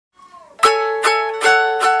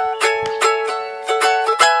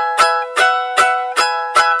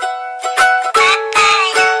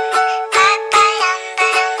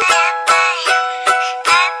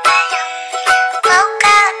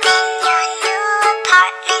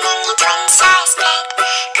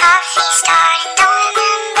coffee start and don't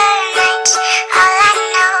remember much. All I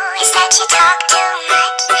know is that you talk too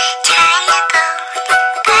much. Time to go.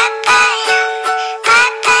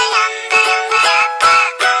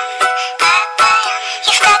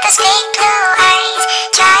 You've got those big blue eyes,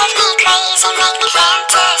 drive me crazy, make me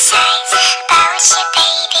fantasize about you,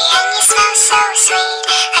 baby, and you smell so sweet,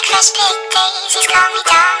 like fresh picked daisies. Call me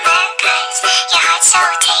Dahmer, 'cause your heart's so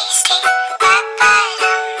tasty.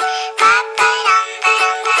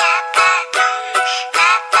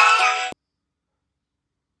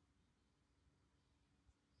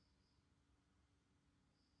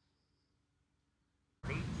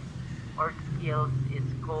 Or skills is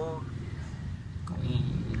called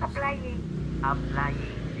applying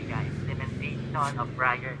the implementation of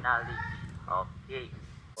prior knowledge. Okay.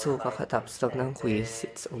 So, kakatapos lang ng quiz,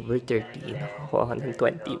 it's over 30, nakakuha ka ng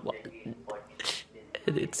 21.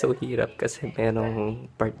 And it's so hirap kasi merong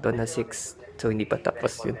part 2 na 6. So, hindi pa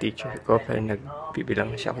tapos yung teacher ko, pero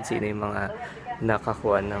nagbibilang siya kung sino yung mga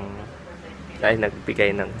nakakuha ng,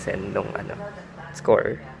 nagbigay ng send nung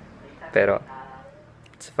score. Pero,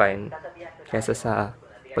 it's fine. Kesa sa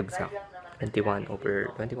pagsak, 21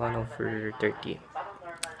 over 30.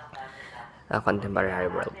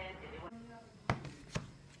 Contemporary world.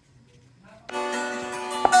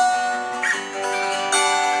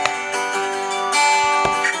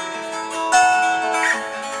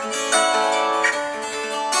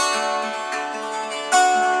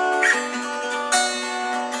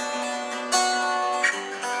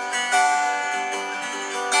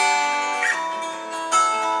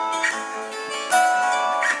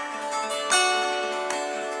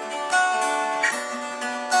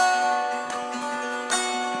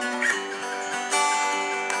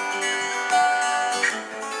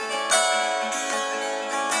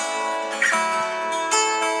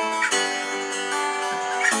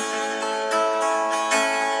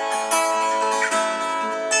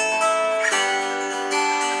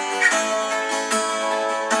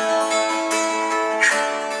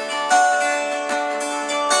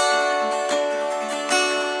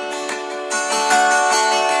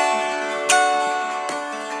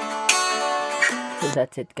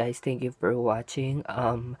 That's it, guys. Thank you for watching.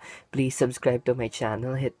 Please subscribe to my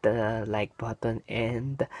channel, hit the like button,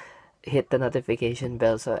 and hit the notification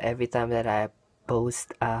bell, so every time that I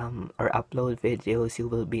post or upload videos, you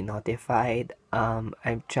will be notified. I'm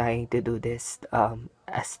trying to do this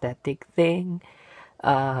aesthetic thing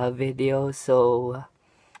video, so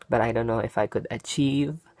but I don't know if I could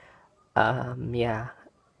achieve. Yeah,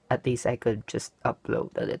 at least I could just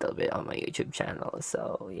upload a little bit on my YouTube channel.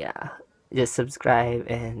 So yeah, just subscribe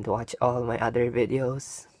and watch all my other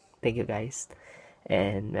videos. Thank you, guys,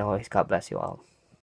 and always God bless you all.